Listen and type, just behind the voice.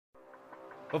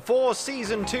Before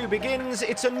Season 2 begins,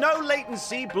 it's a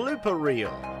no-latency blooper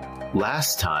reel.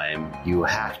 Last time, you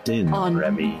hacked in,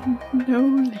 Remy. No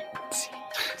latency.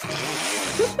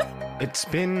 It's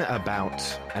been about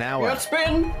an hour. It's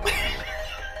been...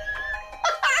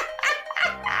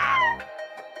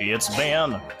 It's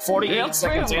been 48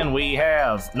 seconds and we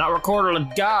have not recorded a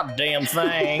goddamn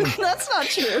thing. That's not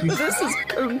true. This is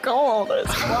gold.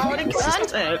 It's quality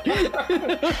content.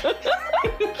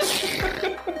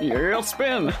 You'll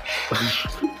spin.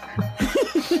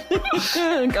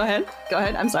 Go ahead.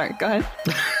 I'm sorry. Go ahead.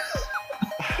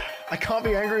 I can't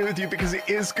be angry with you because it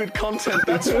is good content.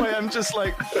 That's why I'm just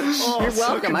like, oh, you're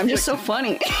welcome. I'm just so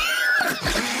funny.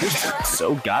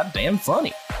 So goddamn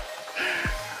funny.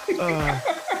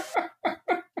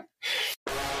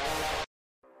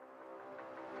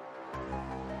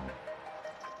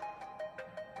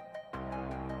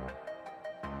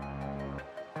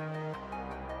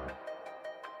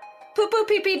 Poo poo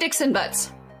pee pee Dixon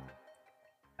butts.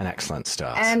 An excellent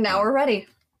start. And now we're ready.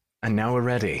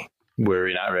 Were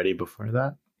we not ready before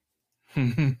that?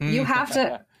 You have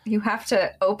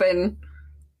to open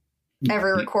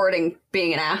every recording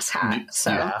being an asshat.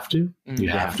 So You have to? You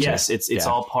have to? Yes, it's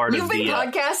all part you've of been the...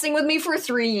 podcasting with me for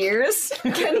 3 years,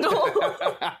 Kendall.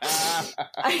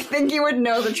 I think you would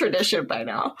know the tradition by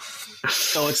now.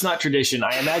 No, it's not tradition.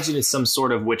 I imagine it's some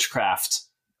sort of witchcraft.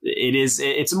 It is.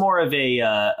 It's more of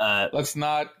a. Let's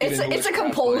not. It's a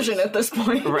compulsion at this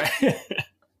point. Right.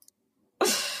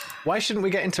 Why shouldn't we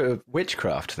get into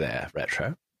witchcraft there,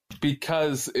 Retro?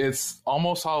 Because it's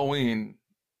almost Halloween,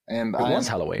 and It was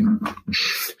Halloween.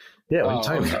 Yeah, what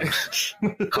are you talking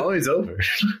about? Halloween's over.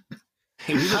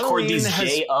 We record these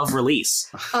day of release.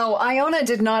 Oh, Iona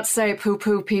did not say poo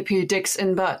poo pee pee dicks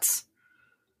and butts.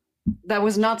 That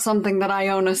was not something that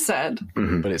Iona said.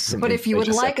 Mm-hmm. But it's. But if you would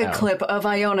like a clip of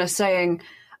Iona saying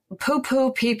poo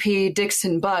poo pee pee dicks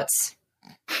and butts.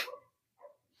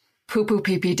 Poo poo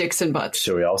pee pee dicks and butts.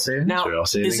 Should we all say it? Now, Should we all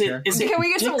say it? Can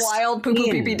we get some wild poo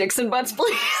poo pee pee dicks and butts,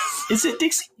 please? Is it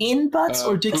dicks in butts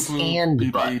or dicks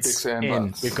and butts? Dicks and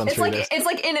butts. We've gone It's through like this. it's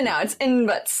like in and out. It's in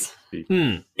butts.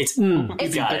 It's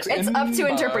It's up to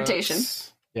interpretation.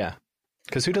 Yeah.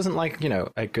 Because who doesn't like,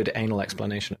 a good anal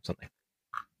explanation of something?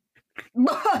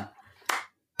 All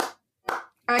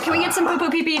right, can we get some poo poo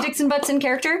pee pee dicks and butts in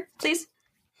character, please?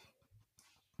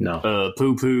 No.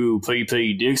 Poo poo pee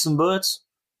pee dicks and butts.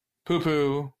 Poo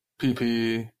poo, pee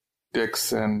pee,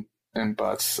 dicks and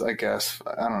butts. I guess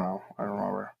I don't know. I don't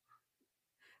remember.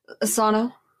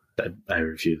 Asano, I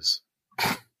refuse.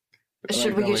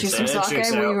 should we get you some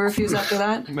sake? Will you refuse after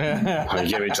that? I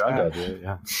get me drunk out there,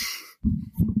 yeah.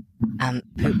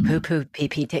 Poo poo pee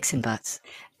pee dicks and butts.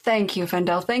 Thank you,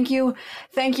 Fendel. Thank you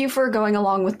for going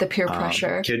along with the peer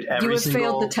pressure. Could You have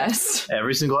failed the test.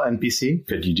 Every single NPC?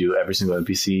 Could you do every single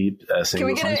NPC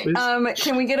single songs, please?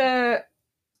 Can we get a?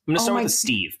 I'm gonna start with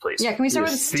Steve, please. Yeah, can we start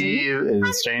with Steve Steve? and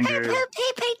the stranger Poo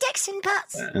pee pee dicks and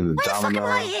butts. and the What the fuck am domino.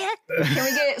 I here? Can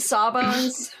we get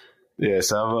Sawbones? Yeah,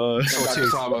 Sava.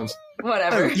 Sawbones.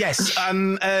 Whatever. Yes,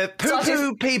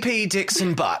 poo-poo, pee-pee, dicks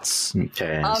and butts.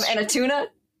 Okay. And a tuna.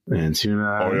 And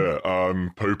tuna. Oh yeah,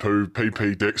 poo-poo,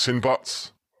 pee-pee, dicks and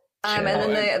butts. And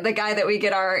then the guy that we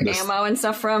get our ammo and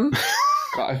stuff from.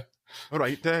 God. All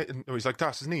right, he's like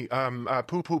that, isn't he?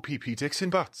 Poo-poo, pee-pee, dicks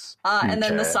and butts. And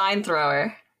then the Okay. sign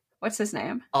thrower. What's his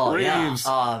name? Oh Reeves.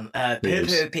 yeah. Poo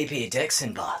Reeves. poo pee pee dicks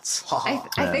and butts. I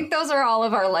think those are all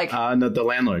of our No, the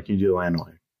landlord. Can you do the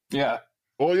landlord? Yeah.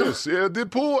 Oh yes, the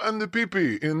poo and the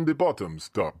pee-pee in the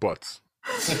bottoms, the butts.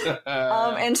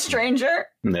 and stranger.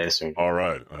 No, sir. All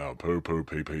right, poo-poo,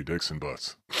 pee-pee, dicks and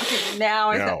butts. Now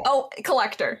I Meow.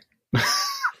 collector. Oh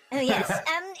yes.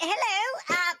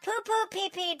 Hello. Poo poo pee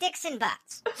pee dicks and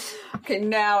butts. Okay,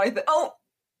 now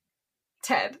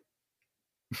Ted.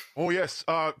 Oh yes,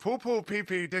 poo-poo,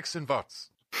 pee-pee, dicks and butts.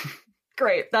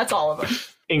 Great, that's all of them.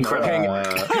 Incredible.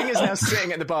 Ping is now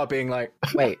sitting at the bar being like,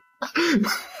 wait, Ping and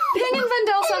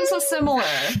Vendel sound so similar.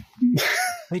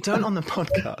 they don't on the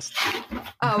podcast.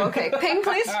 Oh, okay. Ping,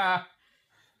 please.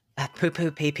 Poo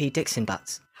poo pee pee dicks and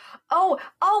butts. Oh,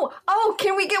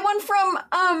 can we get one from,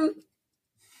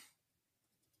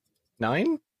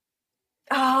 9?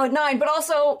 Oh, 9, but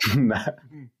also,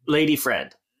 Lady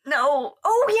friend. no.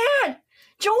 Oh, yeah.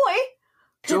 Joy.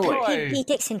 Poo poo Joy. pee pee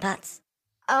dicks and butts.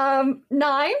 9.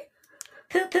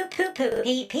 Poo poo poo poo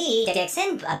pee pee dicks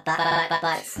and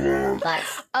butts. Who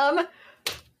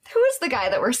is the guy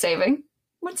that we're saving?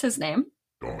 What's his name?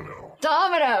 Domino,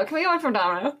 Domino. Can we get one from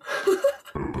Domino?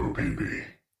 poo-poo, pee-pee,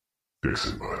 dicks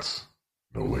and butts.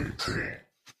 No latency.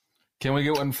 Can we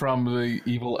get one from the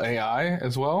evil AI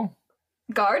as well?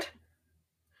 Guard.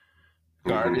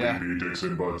 Guard, yeah. Pee-pee, dicks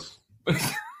and butts.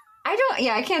 I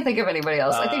I can't think of anybody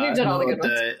else. I think we've done all the good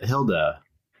ones. Hilda.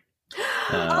 Yes,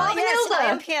 Hilda. I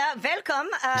am here. Welcome.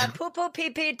 Poo poo pee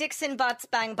pee dicks in butts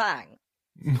bang bang.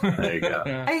 There you go.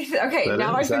 Okay,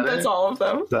 now I think that's all of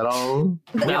them. Is that all?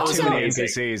 Not Also- too many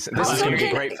NPCs. This is going to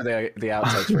be great for the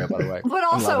outtakes reel, by the way. But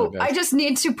also, I just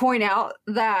need to point out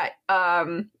that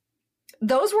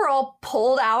those were all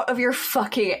pulled out of your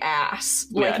fucking ass.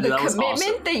 Like, the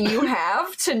commitment that you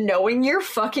have to knowing your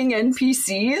fucking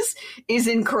NPCs is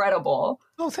incredible.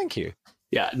 Oh, thank you.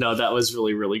 Yeah, no, that was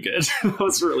really, really good. That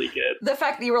was really good. The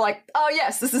fact that you were like, oh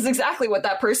yes, this is exactly what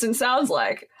that person sounds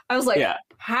like. I was like,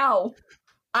 how?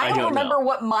 I don't remember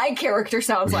what my character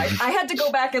sounds like. I had to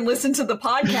go back and listen to the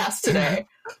podcast today.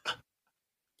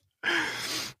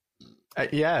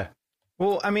 Yeah.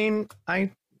 Well, I mean, I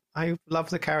love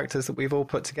the characters that we've all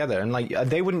put together, and like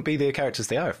they wouldn't be the characters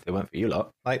they are if they weren't for you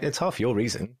lot. Like, it's half your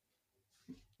reason,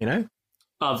 you know.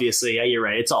 Obviously, yeah, you're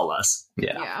right. It's all us.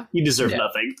 Yeah. You deserve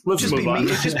nothing. Let's move on.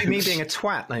 It'd just be me being a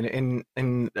twat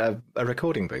in a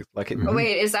recording booth. Like, Oh,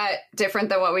 wait, is that different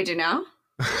than what we do now?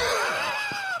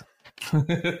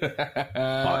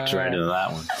 Walked right into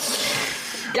that one.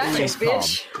 Gotcha,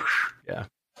 bitch. Yeah.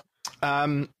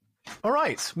 All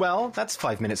right. Well, that's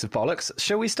 5 minutes of bollocks.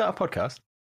 Shall we start a podcast?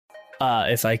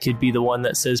 If I could be the one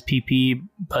that says PP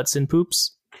butts and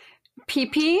poops.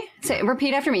 PP. Say,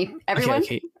 repeat after me, everyone.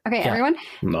 Okay. Okay, Yeah. everyone.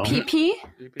 No. PP.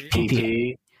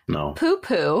 PP. No. Poo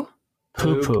poo.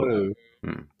 Poo poo.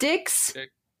 Dicks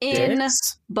in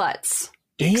Dicks? butts.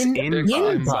 In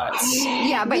butts.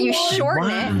 Yeah, but you shorten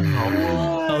it.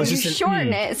 Oh, it's You just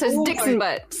shorten it. It says dicks and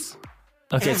butts.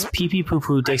 Okay, it's PP poo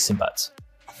poo dicks and butts.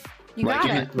 You got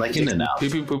it. Like in and out. Pee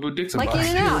pee poo poo dicks and Like butts.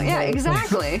 in and out. Yeah,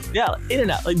 exactly. Yeah, in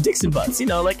and out, like dicks and butts. You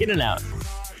know, like in and out.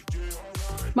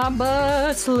 My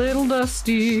butt's a little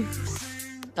dusty.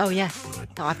 Oh yeah.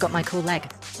 Oh, I've got my cool leg.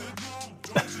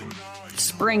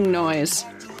 Spring noise.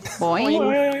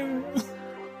 Boing.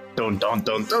 Dun dun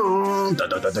dun dun dun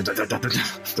dun dun dun dun dun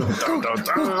dun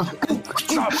dun.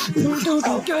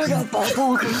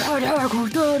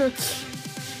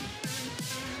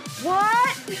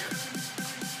 What?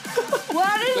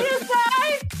 What did you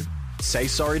say? Say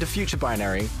sorry to Future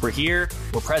Binary. We're here.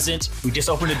 We're present. We just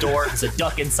opened a door. There's a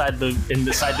duck inside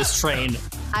this train.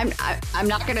 I'm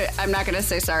not gonna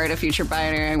say sorry to Future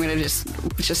Binary. I'm gonna just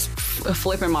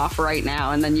flip him off right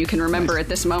now, and then you can remember at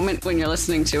this moment when you're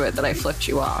listening to it that I flipped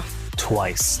you off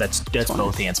Twice. That's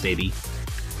both ants, baby.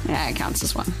 Yeah, it counts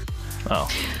as one. Oh.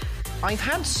 I've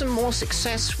had some more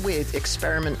success with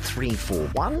Experiment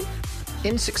 341.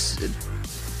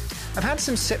 I've had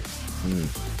some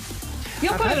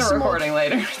You'll put in a recording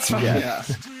later. It's fine. Yeah.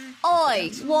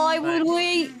 Oi, why would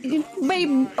we be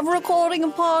recording a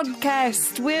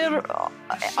podcast? We're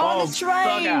on a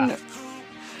train.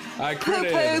 I Poo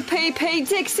crit poo it. pee pee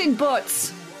dicks in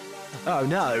butts. Oh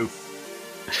no.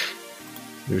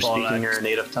 You're speaking your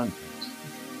native tongue.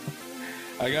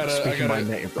 I got my a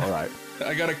native. All right.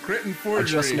 crit and I forgery.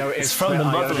 just noticed It's from the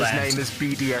that Iona's motherland. name is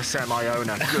BDSM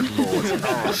Iona. Good lord.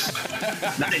 Oh.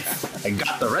 Nice. I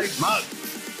got the right mug.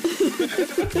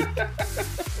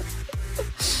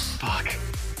 Fuck.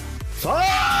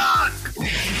 Fuck!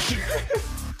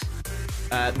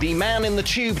 The man in the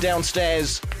tube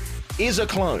downstairs is a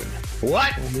clone.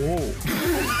 What?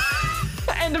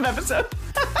 End of episode.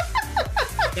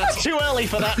 It's too early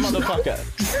for that motherfucker.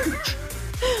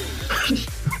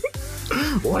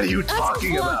 What are you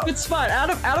talking about? It's fun.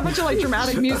 Add a bunch of like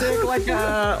dramatic music, like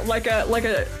a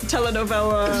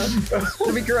telenovela.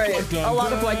 It'd be great. A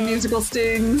lot of like musical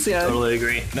stings. Yeah. Totally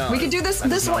agree. We could do this.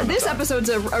 This episode's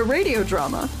a radio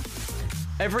drama.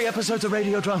 Every episode's a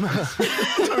radio drama.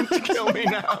 Don't kill me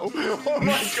now. Oh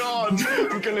my god.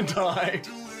 I'm gonna die.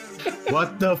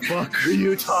 What the fuck are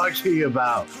you talking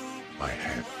about? My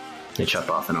hand. They chop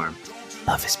off an arm.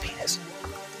 Love his penis.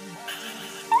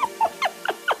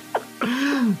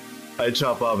 I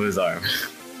chop off his arm.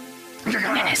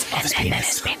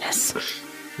 Penis.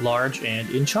 Large and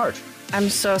in charge. I'm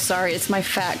so sorry. It's my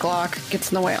fat Glock. Gets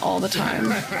in the way all the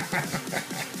time.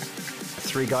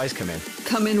 3 guys come in.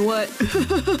 Come in what?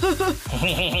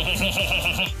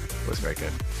 Was very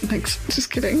good. Thanks.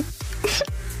 Just kidding.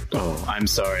 Oh, I'm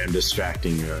sorry. I'm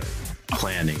distracting your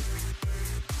planning.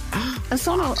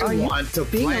 Asana, are you want to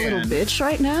being plan. a little bitch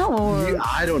right now, or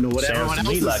I don't know what everyone else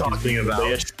is talking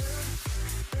about.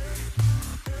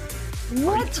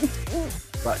 what?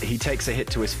 But he takes a hit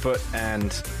to his foot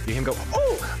and you hear him go,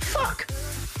 oh, fuck!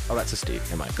 Oh, that's a Steve.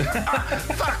 Never mind.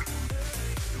 Fuck!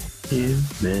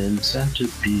 Human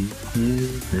centipede.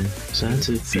 Human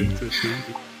centipede.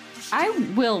 I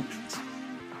will.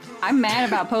 I'm mad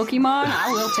about Pokemon.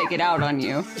 I will take it out on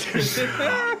you.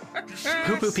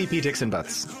 Poo poo pee pee dicks and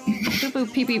butts. Poo poo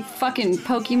pee pee fucking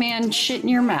Pokemon shit in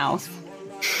your mouth.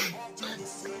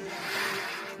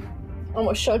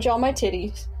 Almost showed y'all my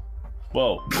titties.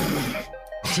 Whoa.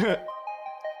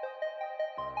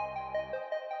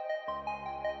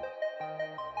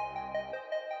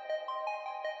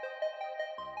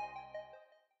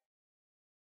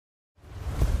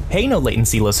 Hey, No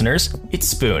Latency listeners, it's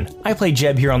Spoon. I play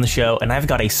Jeb here on the show, and I've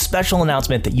got a special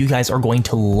announcement that you guys are going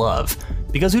to love.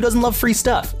 Because who doesn't love free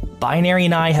stuff? Binary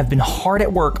and I have been hard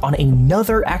at work on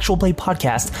another actual play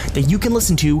podcast that you can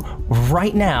listen to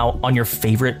right now on your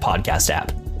favorite podcast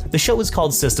app. The show is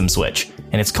called System Switch,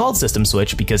 and it's called System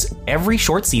Switch because every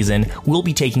short season we'll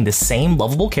be taking the same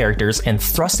lovable characters and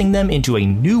thrusting them into a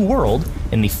new world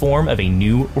in the form of a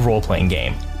new role-playing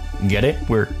game. Get it?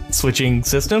 We're switching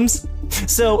systems?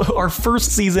 So, our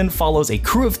first season follows a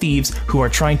crew of thieves who are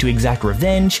trying to exact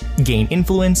revenge, gain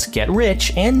influence, get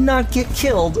rich, and not get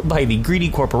killed by the greedy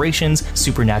corporations,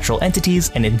 supernatural entities,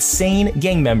 and insane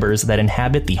gang members that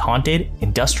inhabit the haunted,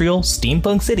 industrial,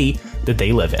 steampunk city that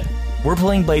they live in. We're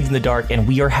playing Blades in the Dark, and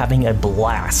we are having a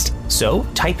blast. So,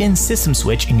 type in System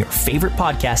Switch in your favorite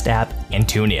podcast app and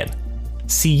tune in.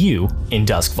 See you in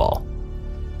Duskfall.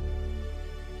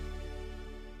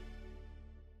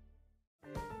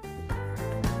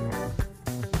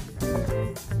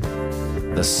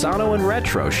 The Sano and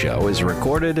Retro Show is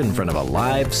recorded in front of a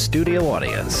live studio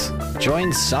audience.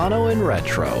 Join Sano and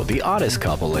Retro, the oddest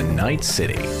couple in Night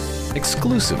City,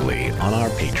 exclusively on our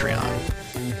Patreon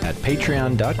at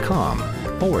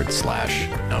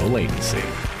patreon.com/no latency.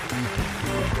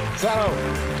 Sano,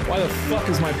 why the fuck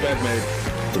is my bed made?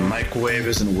 The microwave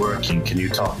isn't working. Can you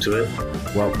talk to it?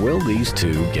 What will these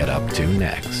two get up to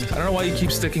next? I don't know why you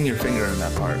keep sticking your finger in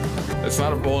that part. It's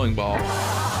not a bowling ball.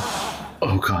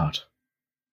 Oh, God.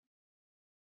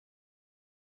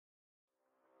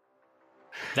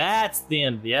 That's the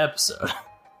end of the episode.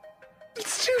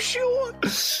 It's too short.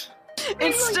 It's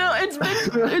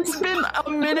been a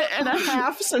minute and a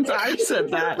half since I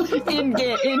said that in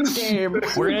game.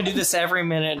 We're gonna do this every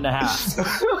minute and a half.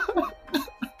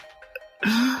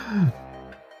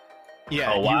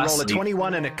 Yeah, you roll a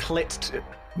 21 and a clit.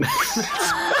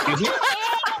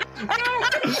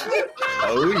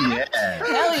 Oh, yeah.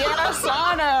 Hell yeah,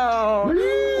 Sano!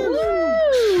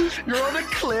 You're on a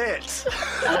clit.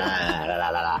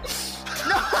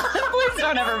 Please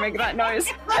don't ever make that noise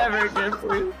ever again,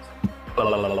 please.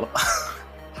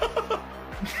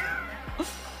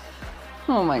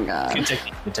 Oh my god.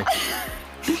 Continue.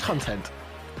 Content.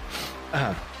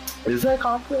 Is that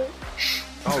content?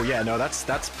 Oh yeah, no, that's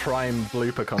prime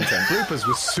blooper content. Bloopers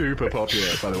was super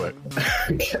popular, by the way.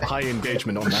 Okay. High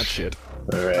engagement on that shit.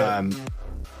 All right.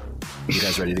 You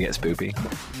guys ready to get spoopy?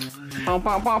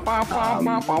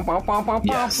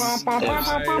 Yes.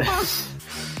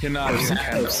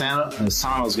 If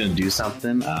Sano's going to do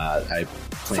something, I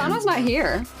plan... Sano's not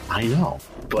here. I know.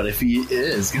 But if he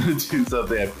is going to do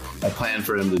something, I plan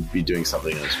for him to be doing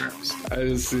something in his rooms.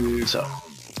 I see. So...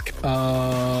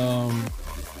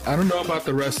 I don't know about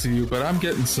the rest of you, but I'm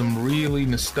getting some really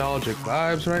nostalgic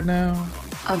vibes right now.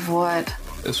 Of what?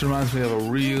 This reminds me of a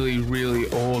really, really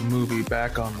old movie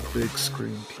back on the big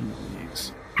screen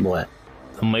TVs. What?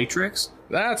 The Matrix?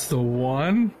 That's the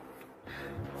one.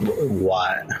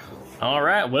 What? All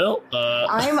right, well,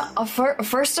 I'm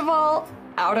first of all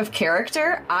out of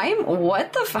character.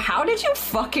 What the how did you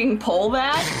fucking pull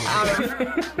that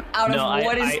out of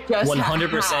what is just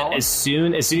 100%. How? As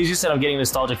soon as you said I'm getting a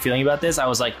nostalgic feeling about this, I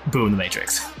was like, boom, The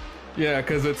Matrix. Yeah,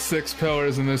 because it's 6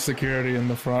 pillars and there's security in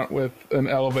the front with an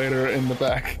elevator in the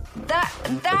back.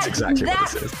 That's exactly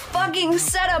what this is. Fucking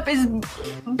setup is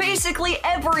basically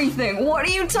everything. What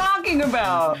are you talking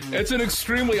about? It's an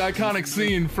extremely iconic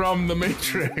scene from The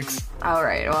Matrix. All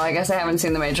right. Well, I guess I haven't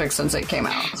seen The Matrix since it came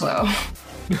out. So.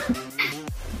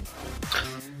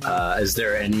 Is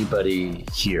there anybody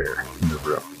here in the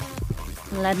room?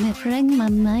 Let me bring my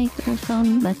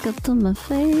microphone back up to my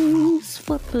face.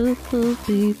 What boo boo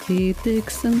beep beep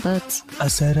dicks and butts. I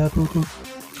said a boo boo.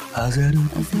 I said a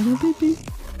beep beep.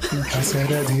 I said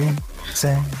a dicks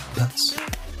and butts.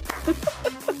 Do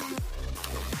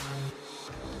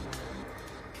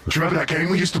you remember that game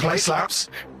we used to play, Slaps?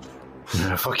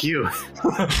 Fuck you.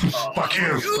 Fuck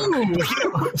you.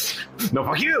 No,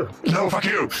 fuck you. No, fuck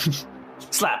you.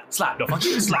 Slap. No, fuck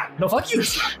you. Slap. No, fuck you.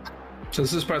 Slap.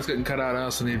 Since this part's getting cut out, I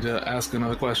also need to ask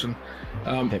another question.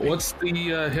 What's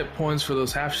the hit points for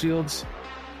those half shields?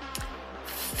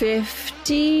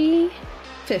 50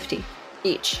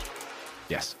 each.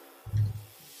 Yes.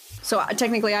 So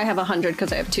technically I have 100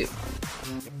 because I have 2.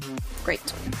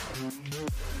 Great.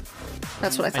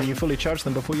 That's what I thought. And you fully charged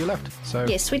them before you left. So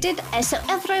Yes, we did. So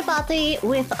everybody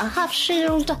with a half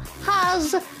shield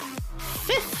has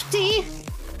 50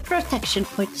 protection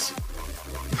points.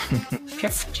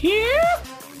 50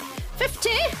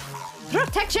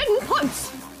 protection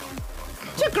points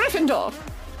to Gryffindor.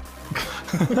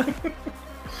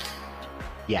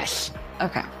 yes.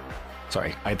 Okay.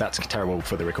 Sorry, that's terrible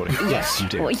for the recording. Yes, you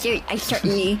do. Well, I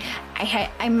certainly.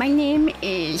 My name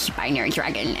is Binary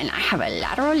Dragon, and I have a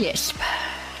lateral lisp.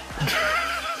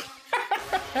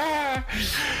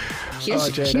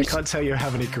 Jade, I can't tell you how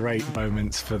many great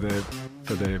moments for the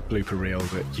blooper reel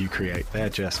that you create. They're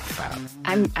just fab.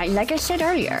 Like I said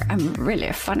earlier, I'm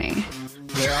really funny.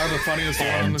 They are the funniest one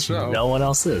on the show. No one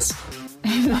else is.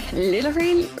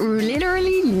 Literally,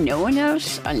 no one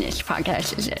else on this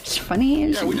podcast is as funny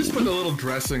as Yeah, we me. just put a little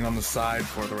dressing on the side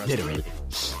for the rest of it.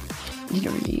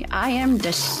 Literally, I am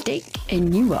the steak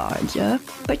and you are the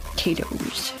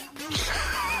potatoes.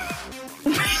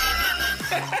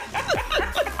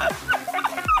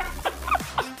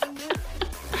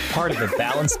 Part of the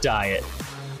balanced diet.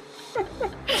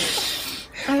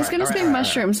 I was going to say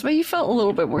mushrooms, but you felt a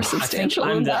little bit more substantial.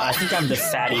 I think I'm the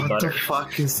fatty What the butter.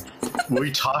 fuck is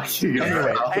we talking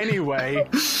about? Anyway,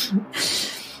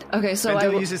 Okay, so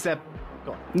Vendel uses their...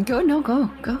 Go.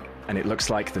 And it looks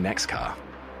like the next car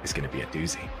is going to be a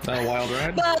doozy. That a wild ride?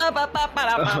 Is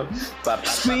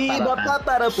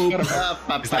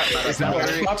that where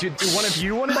do one of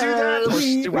you want to do that? Or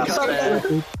do we cut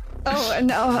there? Oh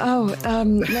no!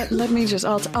 Let me just.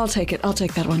 I'll take it. I'll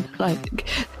take that one. Like,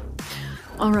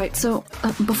 all right. So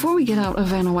before we get out of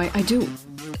Vanna White, I do.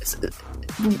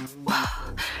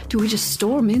 Do we just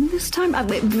storm in this time?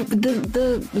 Rewind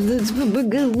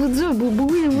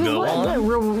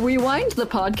the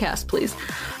podcast, please.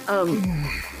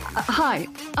 Hi,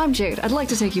 I'm Jade. I'd like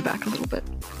to take you back a little bit.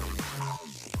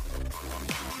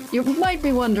 You might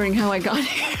be wondering how I got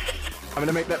here. I'm going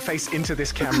to make that face into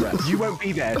this camera. You won't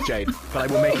be there, Jade, but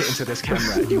I will make it into this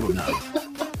camera and you will know.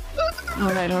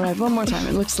 All right. One more time.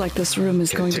 It looks like this room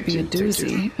is going to be a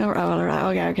doozy. All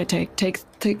right. Okay. Take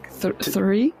three. Take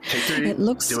three. It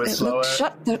looks. Do it slower.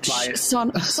 Shut the.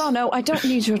 Sano, I don't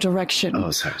need your direction.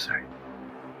 Oh, sorry.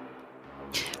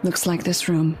 Looks like this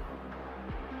room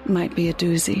might be a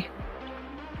doozy.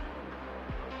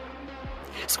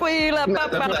 Squeal up.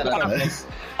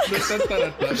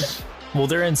 Well,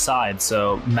 they're inside,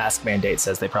 so mask mandate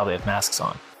says they probably have masks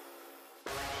on.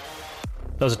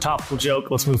 That was a topical joke.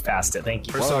 Let's move past it. Thank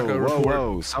you.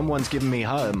 Whoa. Someone's giving me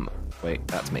home. Wait,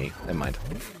 that's me. Never mind.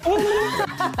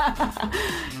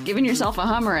 Giving yourself a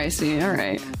Hummer, I see. All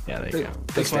right. Yeah, there you go.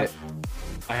 Fixed it.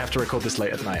 I have to record this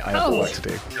late at night. I have work to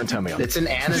do. Don't tell me off. It's an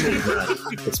anime, bro.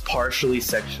 It's partially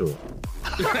sexual.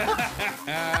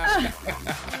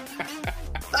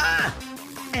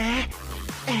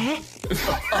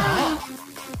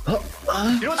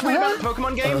 You know what's weird about the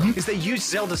Pokemon game? Is they use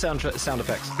Zelda sound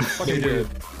effects. They did.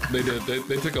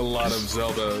 They took a lot of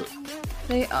Zelda.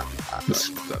 They. All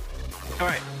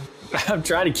right. I'm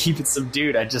trying to keep it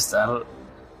subdued. I don't.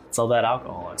 It's all that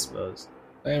alcohol, I suppose.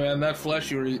 Hey man, that flesh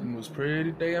you were eating was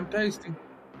pretty damn tasty.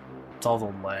 It's all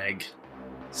the leg.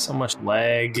 So much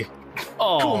leg.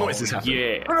 Oh, Cool noises happen.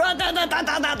 yeah. Horrible. Oh my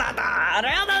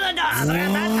God.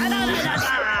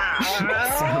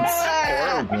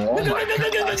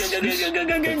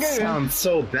 It sounds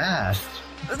so bad.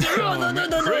 It sounds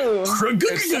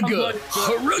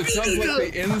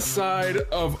like the inside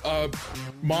of a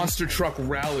monster truck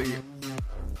rally.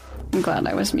 I'm glad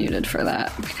I was muted for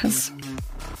that because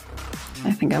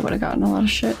I think I would have gotten a lot of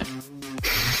shit.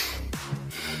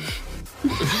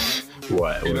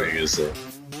 What are you gonna say?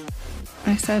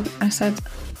 I said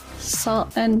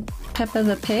Salt and Peppa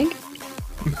the Pig.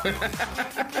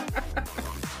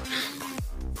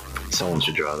 Someone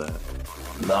should draw that.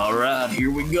 All right,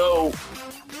 here we go.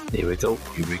 Here we go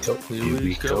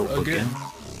again.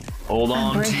 Hold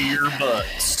on to your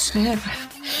butts.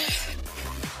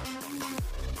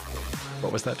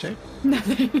 What was that, Jade?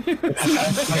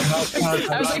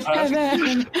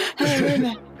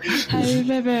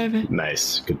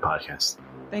 Nice, good podcast.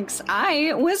 Thanks.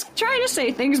 I was trying to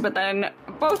say things, but then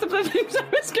both of the things I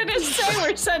was going to say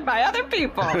were said by other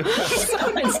people.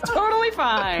 So it's totally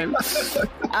fine.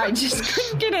 I just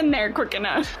couldn't get in there quick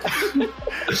enough.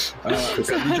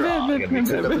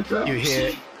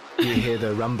 You hear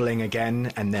the rumbling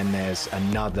again, and then there's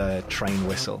another train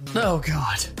whistle. Oh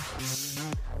god.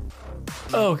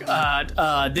 Oh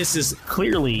god. This is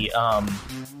clearly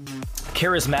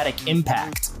charismatic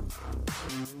impact.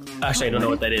 Actually, I don't know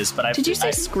what that is, but Did you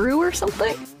say screw or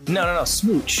something? No,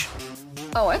 smooch.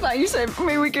 Oh, I thought you said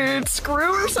maybe we could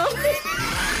screw or something.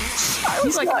 I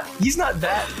was he's not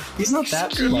that.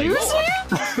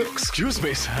 Excuse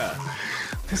me, sir.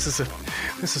 This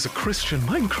is a Christian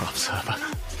Minecraft server.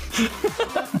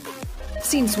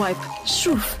 Scene swipe.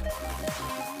 Shoof.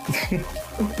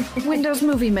 Windows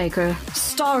Movie Maker.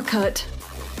 Star cut.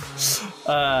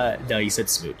 No, you said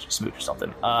smooch or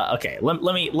something. Okay, let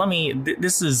me.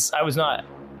 This is. I was not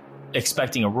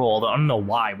expecting a roll, though I don't know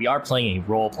why. We are playing a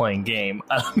role-playing game.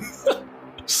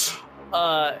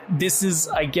 This is,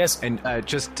 I guess... And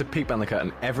just to peek behind the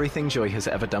curtain, everything Joy has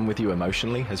ever done with you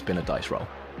emotionally has been a dice roll.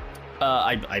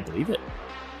 I believe it.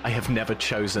 I have never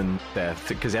chosen there,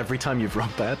 because every time you've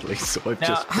rolled badly, so I've now,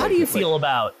 just... How do you feel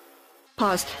about...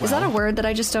 Pause. Is that a word that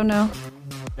I just don't know?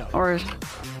 No. Or... It's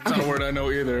not a word I know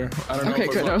either. I don't know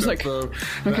if good. I was like... the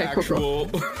okay,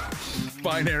 actual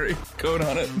binary code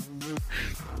on it.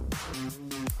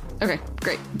 Okay,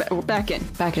 great. We're back in.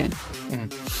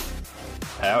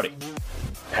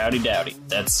 Howdy dowdy.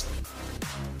 That's...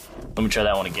 Let me try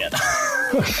that one again.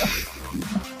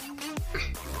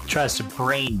 Tries to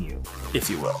brain you, if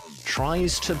you will.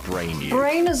 Tries to brain you.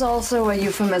 Brain is also a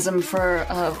euphemism for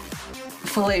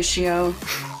fellatio.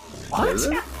 What?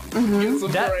 And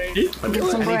brain. he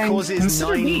causes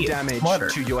Consider 9 damage smarter.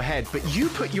 to your head, but you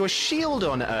put your shield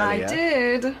on earlier. I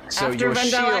did. So after your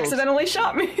Vendel shield- accidentally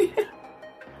shot me.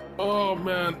 Oh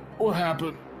man, what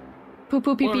happened? Poo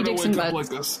poo pee Why pee did I Dixon wake up butt. like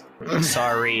this?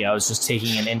 Sorry, I was just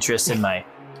taking an interest in my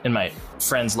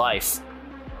friend's life.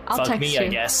 I'll Fuck text me, you. I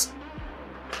guess.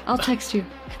 I'll text you.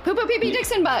 Poo poo pee pee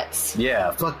Dixon butts.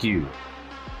 Yeah, fuck you.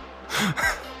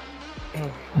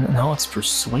 No, it's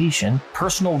persuasion.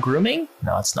 Personal grooming?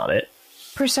 No, that's not it.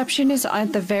 Perception is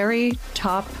at the very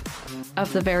top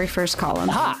of the very first column.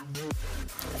 Ha!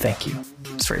 Thank you.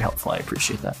 It's very helpful. I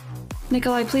appreciate that.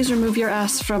 Nikolai, please remove your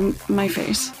ass from my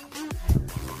face.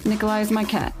 Nikolai is my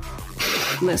cat.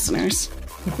 Listeners.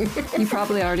 You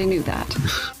probably already knew that.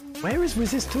 Where is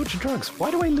resist torture drugs?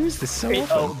 Why do I lose this so often?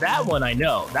 Oh, that one I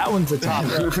know. That one's the top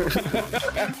row.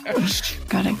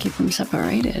 Gotta keep them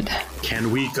separated. Can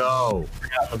we go?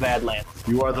 The Badlands.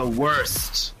 You are the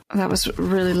worst. That was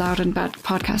really loud and bad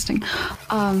podcasting.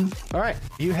 All right,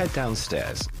 you head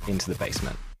downstairs into the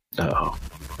basement. Oh,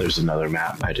 there's another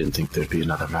map. I didn't think there'd be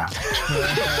another map.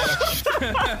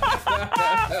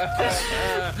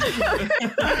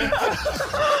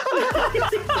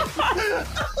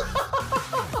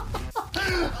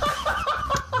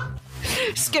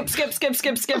 Skip.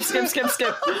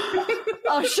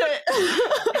 Oh shit.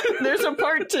 There's a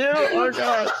part 2. Oh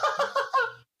god.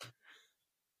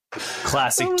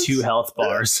 Classic 2 health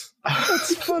bars.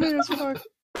 That's funny as fuck.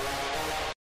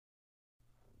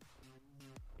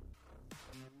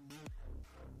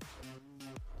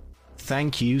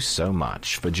 Thank you so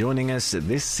much for joining us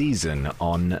this season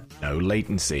on No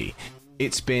Latency.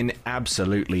 It's been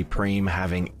absolutely preem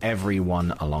having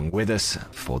everyone along with us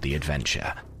for the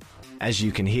adventure. As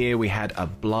you can hear, we had a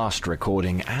blast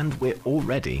recording, and we're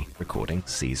already recording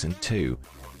Season 2,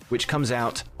 which comes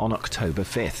out on October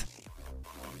 5th.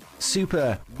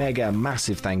 Super, mega,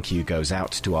 massive thank you goes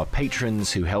out to our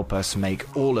patrons who help us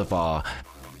make all of our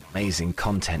amazing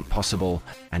content possible,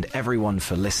 and everyone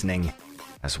for listening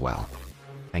as well.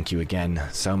 Thank you again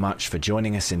so much for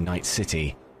joining us in Night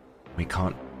City. We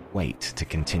can't wait to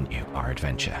continue our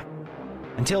adventure.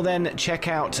 Until then, check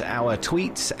out our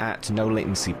tweets at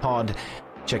NoLatencyPod,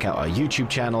 check out our YouTube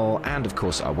channel, and of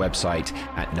course our website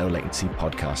at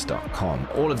NoLatencyPodcast.com.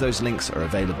 All of those links are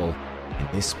available in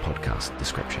this podcast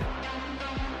description.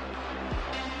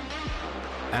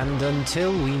 And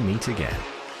until we meet again,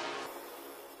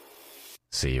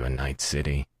 see you in Night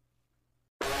City.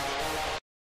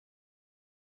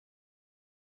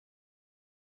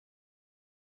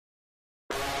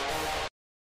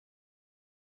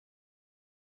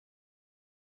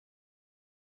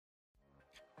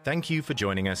 Thank you for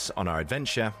joining us on our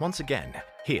adventure once again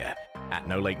here at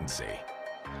No Latency.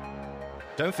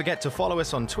 Don't forget to follow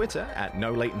us on Twitter at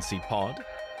NoLatencyPod.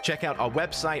 Check out our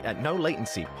website at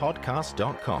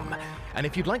NoLatencyPodcast.com. And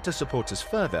if you'd like to support us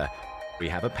further, we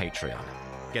have a Patreon.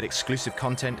 Get exclusive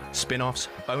content, spin-offs,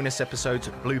 bonus episodes,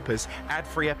 bloopers,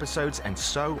 ad-free episodes, and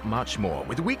so much more,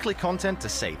 with weekly content to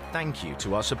say thank you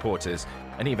to our supporters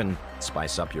and even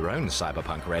spice up your own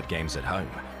Cyberpunk Red games at home.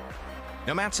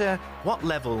 No matter what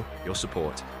level your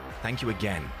support, thank you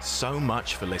again so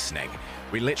much for listening.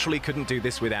 We literally couldn't do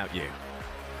this without you.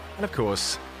 And of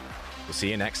course, we'll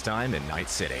see you next time in Night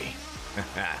City.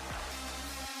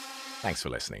 Thanks for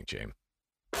listening, Jim.